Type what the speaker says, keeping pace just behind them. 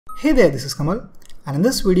Hey there, this is Kamal, and in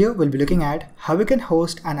this video we'll be looking at how we can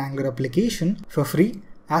host an Angular application for free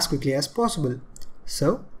as quickly as possible.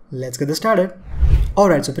 So let's get this started.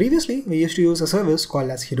 Alright, so previously we used to use a service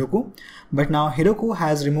called as Heroku, but now Heroku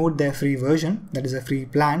has removed their free version, that is a free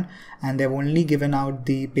plan, and they've only given out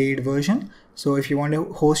the paid version. So if you want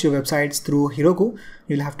to host your websites through Heroku,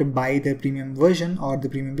 you'll have to buy their premium version or the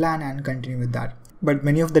premium plan and continue with that. But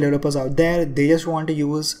many of the developers out there, they just want to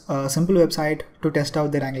use a simple website to test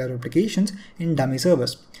out their Angular applications in dummy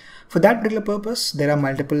servers. For that particular purpose, there are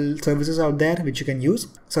multiple services out there which you can use.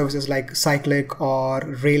 Services like Cyclic or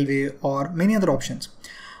Railway or many other options.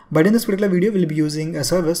 But in this particular video, we'll be using a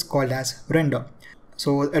service called as Render.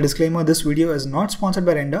 So a disclaimer, this video is not sponsored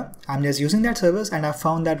by Render. I'm just using that service and I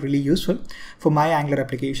found that really useful for my Angular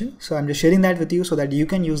application. So I'm just sharing that with you so that you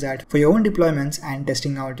can use that for your own deployments and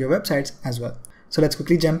testing out your websites as well. So let's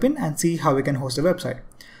quickly jump in and see how we can host a website.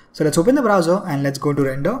 So let's open the browser and let's go to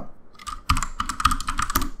Render.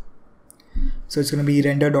 So it's going to be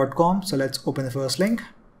render.com. So let's open the first link.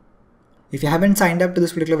 If you haven't signed up to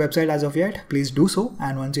this particular website as of yet, please do so.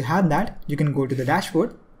 And once you have that, you can go to the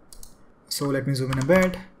dashboard. So let me zoom in a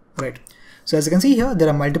bit. Right. So as you can see here, there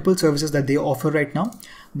are multiple services that they offer right now.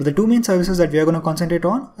 But the two main services that we are going to concentrate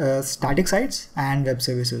on are static sites and web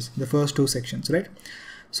services, the first two sections, right?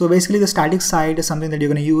 So basically the static site is something that you're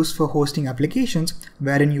going to use for hosting applications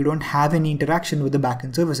wherein you don't have any interaction with the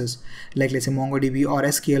backend services, like let's say MongoDB or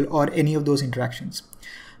SQL or any of those interactions.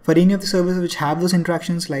 For any of the services which have those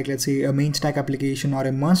interactions, like let's say a main stack application or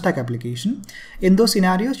a merge stack application, in those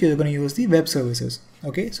scenarios, you're going to use the web services.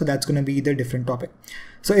 Okay, so that's going to be the different topic.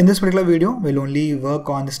 So in this particular video, we'll only work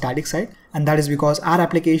on the static side, and that is because our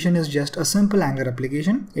application is just a simple Angular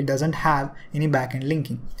application. It doesn't have any backend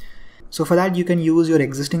linking. So for that, you can use your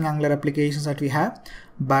existing Angular applications that we have.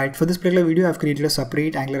 But for this particular video, I've created a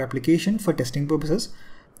separate Angular application for testing purposes.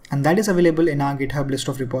 And that is available in our GitHub list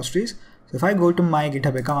of repositories. So if I go to my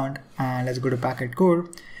GitHub account and let's go to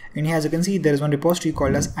packetcode, and here as you can see, there is one repository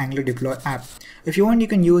called as Angular deploy app. If you want, you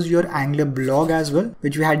can use your Angular blog as well,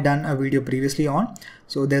 which we had done a video previously on.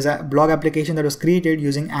 So there's a blog application that was created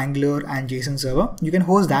using Angular and JSON server. You can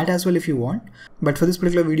host that as well if you want. But for this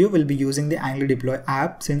particular video, we'll be using the Angular deploy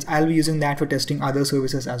app since I'll be using that for testing other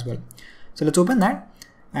services as well. So let's open that.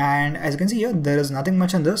 And as you can see here, there is nothing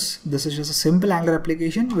much on this. This is just a simple Angular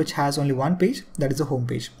application which has only one page, that is the home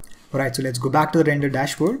page. Alright, so let's go back to the render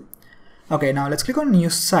dashboard. Okay, now let's click on new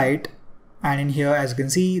site, and in here as you can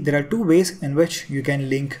see there are two ways in which you can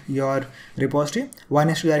link your repository. One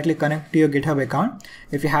is to directly connect to your GitHub account.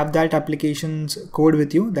 If you have that application's code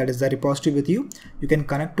with you, that is the repository with you, you can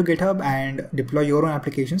connect to GitHub and deploy your own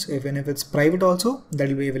applications. Even if it's private also, that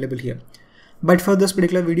will be available here. But for this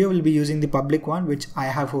particular video, we'll be using the public one which I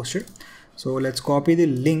have hosted. So let's copy the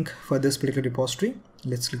link for this particular repository.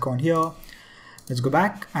 Let's click on here. Let's go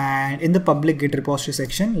back, and in the public Git repository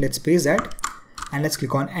section, let's paste that and let's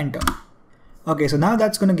click on enter. Okay, so now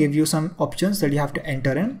that's going to give you some options that you have to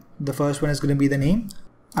enter in. The first one is going to be the name.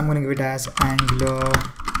 I'm going to give it as Angular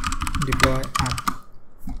deploy app.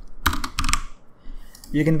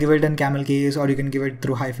 You can give it in camel case or you can give it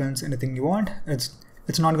through hyphens, anything you want. It's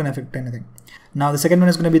not going to affect anything. Now the second one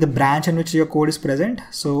is going to be the branch in which your code is present.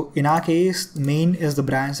 So in our case, main is the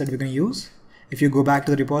branch that we're going to use. If you go back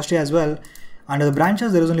to the repository as well, under the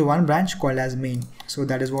branches, there is only one branch called as main. So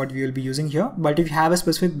that is what we will be using here. But if you have a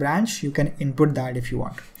specific branch, you can input that if you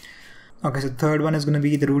want. Okay, so the third one is going to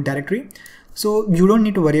be the root directory. So you don't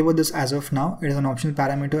need to worry about this as of now. It is an optional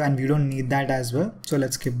parameter and we don't need that as well. So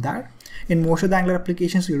let's skip that. In most of the Angular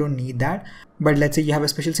applications, you don't need that. But let's say you have a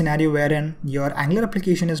special scenario wherein your Angular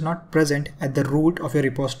application is not present at the root of your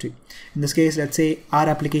repository. In this case, let's say our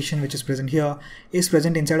application, which is present here, is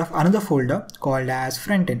present inside of another folder called as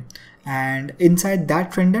frontend. And inside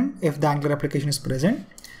that frontend, if the Angular application is present,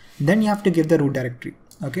 then you have to give the root directory.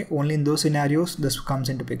 Okay, only in those scenarios this comes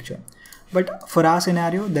into picture. But for our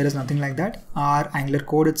scenario, there is nothing like that. Our Angular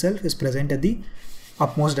code itself is present at the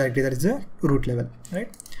upmost directory, that is the root level, right?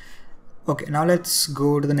 Okay, now let's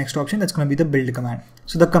go to the next option. That's going to be the build command.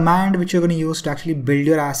 So the command which you're going to use to actually build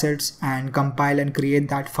your assets and compile and create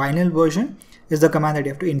that final version is the command that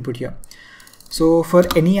you have to input here. So for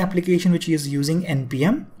any application which is using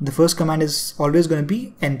npm, the first command is always going to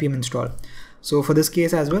be npm install. So for this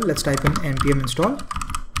case as well, let's type in npm install,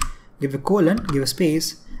 give a colon, give a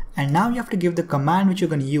space, and now you have to give the command which you're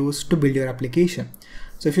going to use to build your application.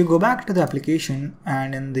 So if you go back to the application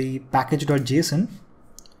and in the package.json,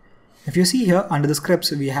 if you see here under the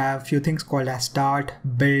scripts, we have few things called as start,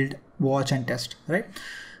 build, watch, and test, right?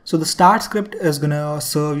 So the start script is going to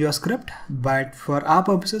serve your script, but for our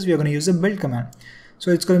purposes, we are going to use the build command. So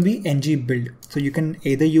it's going to be ng build. So you can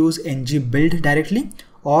either use ng build directly,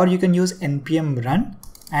 or you can use npm run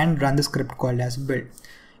and run the script called as build.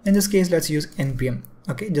 In this case, let's use npm,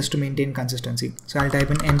 okay, just to maintain consistency. So I'll type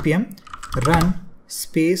in npm run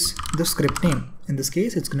space the script name. In this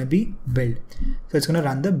case, it's going to be build. So it's going to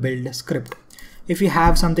run the build script. If you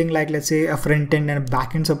have something like, let's say, a front end and a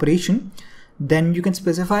back end separation, then you can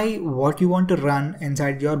specify what you want to run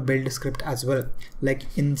inside your build script as well. Like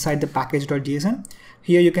inside the package.json,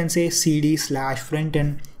 here you can say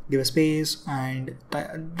cd/frontend, give a space and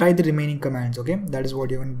write the remaining commands. Okay, that is what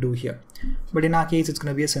you're going to do here. But in our case, it's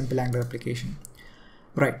going to be a simple Angular application.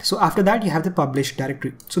 Right, so after that you have the publish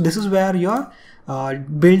directory. So this is where your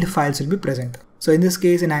build files will be present. So in this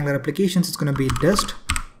case, in Angular applications, it's going to be dist,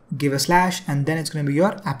 give a slash, and then it's going to be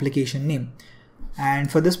your application name.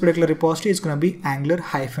 And for this particular repository, it's going to be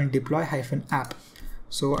angular-deploy-app.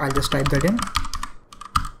 So I'll just type that in.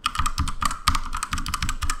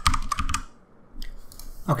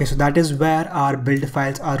 Okay, so that is where our build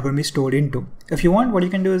files are going to be stored into. If you want, what you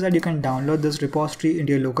can do is that you can download this repository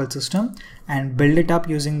into your local system and build it up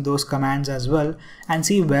using those commands as well and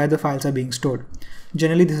see where the files are being stored.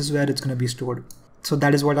 Generally, this is where it's going to be stored. So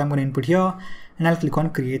that is what I'm going to input here, and I'll click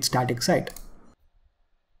on create static site.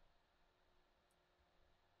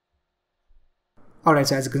 Alright,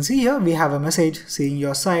 so as you can see here, we have a message saying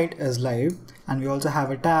your site is live, and we also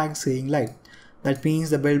have a tag saying live. That means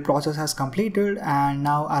the build process has completed and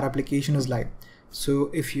now our application is live. So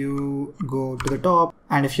if you go to the top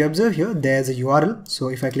and if you observe here, there's a URL. So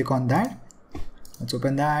if I click on that, let's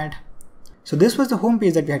open that. So this was the home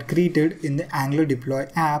page that we had created in the Angular deploy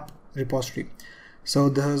app repository. So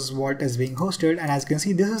this is what is being hosted, and as you can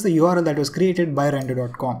see, this is the URL that was created by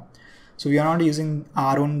render.com. So we are not using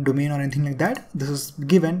our own domain or anything like that. This is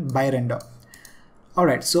given by render.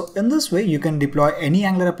 Alright, so in this way, you can deploy any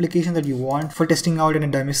Angular application that you want for testing out in a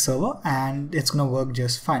dummy server, and it's going to work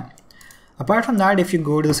just fine. Apart from that, if you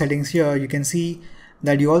go to the settings here, you can see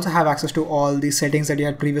that you also have access to all the settings that you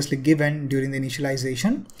had previously given during the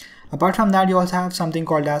initialization. Apart from that, you also have something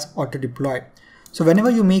called as auto deploy. So whenever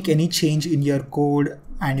you make any change in your code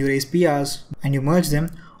and your APIs and you merge them,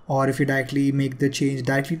 or if you directly make the change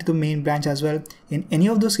directly to the main branch as well, in any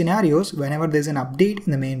of those scenarios, whenever there's an update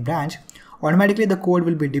in the main branch, automatically the code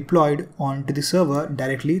will be deployed onto the server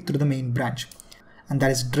directly through the main branch. And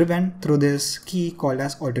that is driven through this key called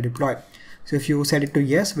as auto deploy. So if you set it to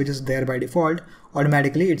yes, which is there by default,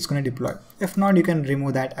 automatically it's going to deploy. If not, you can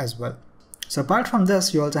remove that as well. So apart from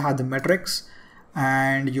this, you also have the metrics,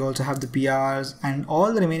 and you also have the PRs, and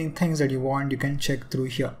all the remaining things that you want, you can check through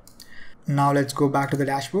here. Now let's go back to the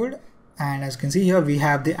dashboard. And as you can see here, we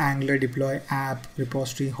have the Angular deploy app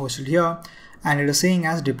repository hosted here, and it is saying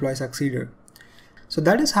as deploy succeeded. So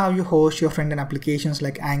that is how you host your front-end applications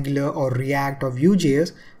like Angular or React or Vue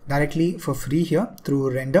Js directly for free here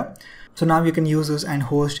through render. So now you can use this and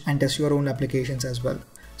host and test your own applications as well.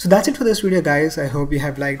 So that's it for this video, guys. I hope you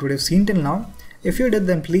have liked what you've seen till now. If you did,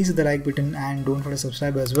 then please hit the like button and don't forget to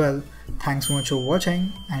subscribe as well. Thanks so much for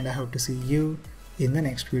watching, and I hope to see you in the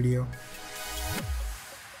next video.